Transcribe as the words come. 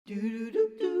Well,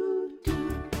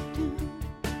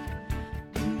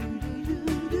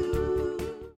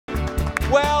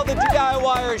 the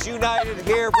DIYers united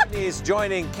here. Brittany is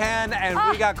joining Ken, and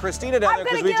we got Christina down there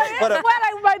because we just put a...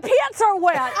 My pants are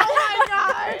wet. Oh,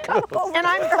 my God. And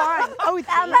I'm fine. Oh,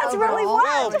 that's really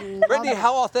wet. Well, Brittany,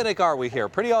 how authentic are we here?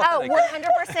 Pretty authentic. Oh,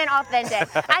 100% authentic.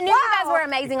 I knew you guys were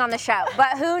amazing on the show,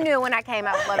 but who knew when I came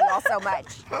out? Love you all so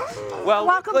much. Well,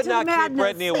 Welcome we could to not the keep madness.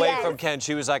 Brittany away Yes. from Ken.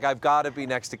 She was like, I've got to be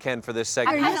next to Ken for this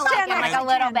segment. I feel like him like a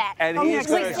little bit. And he's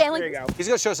going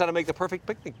to show us how to make the perfect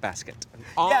picnic basket.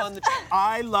 On the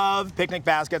I love picnic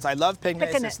baskets. I love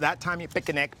picnics. It's that time you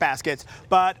picnic baskets.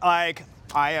 But like,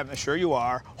 I am sure you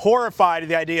are horrified at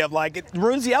the idea of like it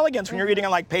ruins the elegance when you're eating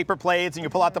on like paper plates and you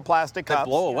pull out the plastic cups. They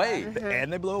blow away. And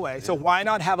they blow away. So why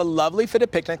not have a lovely fitted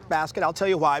picnic basket? I'll tell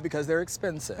you why, because they're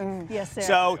expensive. Yes, they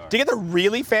So to get the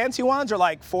really fancy ones are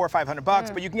like $400 or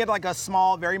 $500, but you can get like a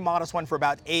small, very modest one for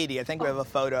about 80. I think we have a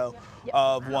photo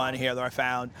of one here that I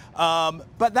found.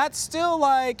 But that's still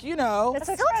like, you know, It's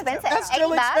still expensive. that's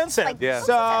still 80 bucks, expensive. like, Yeah.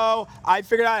 So I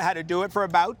figured out how to do it for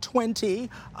about 20,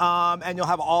 and you'll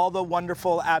have all the wonderful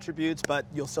attributes, but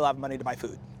you'll still have money to buy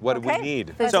food. What do we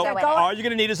need? So go with it. all you're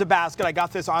gonna need is a basket. I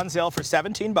got this on sale for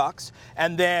 17 bucks,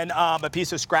 and then a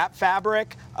piece of scrap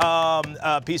fabric,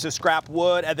 a piece of scrap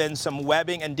wood, and then some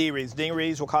webbing and D-reeds.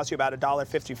 D-reeds will cost you about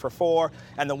 $1.50 for 4,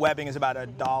 and the webbing is about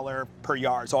 $1 per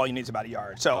yard. So all you need is about a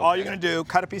yard. So all you're gonna do,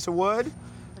 cut a piece of wood.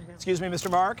 Excuse me,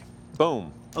 Mr. Mark.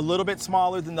 Boom. A little bit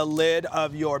smaller than the lid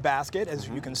of your basket, as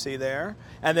you can see there.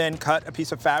 And then cut a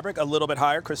piece of fabric a little bit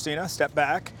higher. Christina, step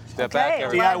back. Step back,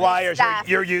 everybody. DIYers,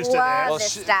 you're used to Love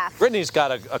this. this stuff. Brittany's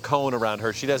got a cone around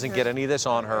her. She doesn't get any of this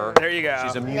on her. There you go.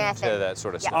 She's immune Nothing. to that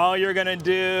sort of stuff. All you're gonna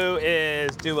do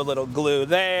is do a little glue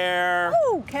there.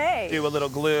 Okay. Do a little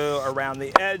glue around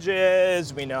the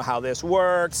edges. We know how this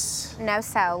works. No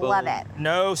sew. Love it.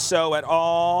 No sew at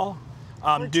all.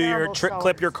 Do your terrible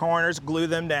clip your corners, glue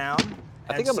them down.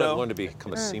 I think I'm going to learn to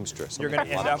become a seamstress. You're going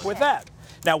to end up with that.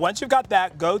 Now, once you've got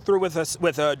that, go through with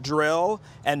a drill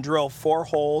and drill 4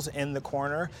 holes in the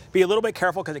corner. Be a little bit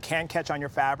careful because it can catch on your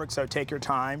fabric, so take your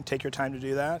time. Take your time to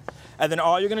do that. And then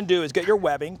all you're going to do is get your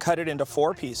webbing, cut it into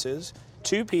 4 pieces.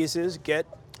 2 pieces, get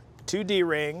 2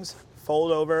 D-rings,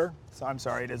 fold over. So I'm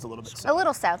sorry, it is a little bit sew. A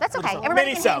little sew. That's okay. Everybody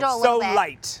Mini can sew, handle a so little bit.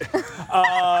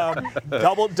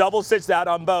 light. Double stitch that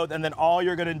on both, and then all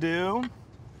you're going to do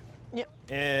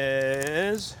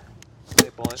is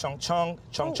chung chung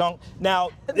chung chung. Now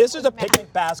this is a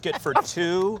picnic basket for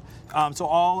 2, so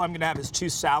all I'm going to have is 2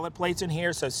 salad plates in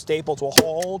here, so staples will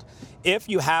hold. If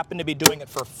you happen to be doing it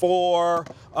for 4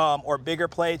 or bigger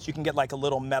plates, you can get like a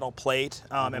little metal plate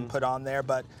and put on there,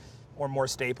 or more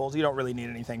staples. You don't really need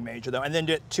anything major though. And then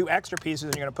get 2 extra pieces,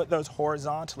 and you're going to put those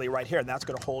horizontally right here, and that's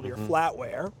going to hold your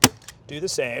flatware. Do the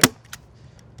same.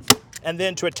 And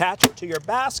then to attach it to your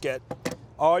basket,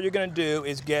 all you're going to do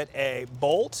is get a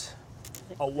bolt,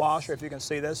 a washer, if you can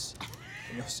see this.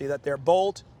 And you'll see that there.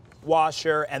 Bolt,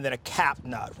 washer, and then a cap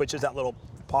nut, which is that little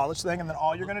polish thing. And then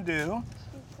all you're going to do,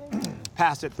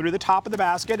 pass it through the top of the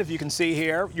basket, if you can see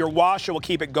here. Your washer will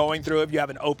keep it going through if you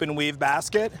have an open weave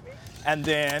basket. And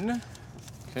then,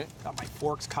 got my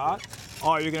forks caught.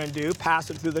 All you're going to do,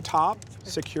 pass it through the top,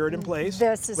 secure it in place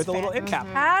with a little end cap.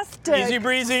 Fantastic. Easy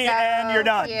breezy, and you're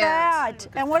done. That.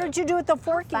 And what did you do with the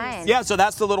forkies? Yeah, so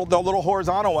that's the little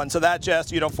horizontal one. So that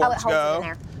just, forks it holds go. it in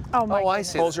there. Oh my I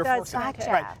see. Holds your That's forks in.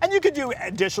 fantastic. Right. And you could do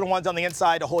additional ones on the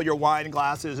inside to hold your wine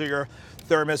glasses or your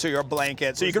thermos or your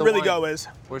blanket. So you can really go as.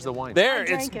 Where's the wine? There, I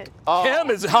drank it. Kim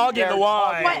is hogging the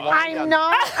wine. But I'm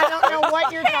not. I don't know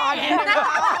what you're talking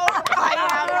about. I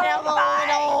have a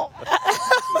little.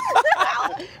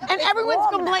 And everyone's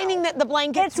complaining that the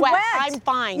blanket's It's wet. wet. I'm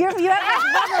fine. You have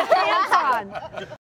rubber pants on.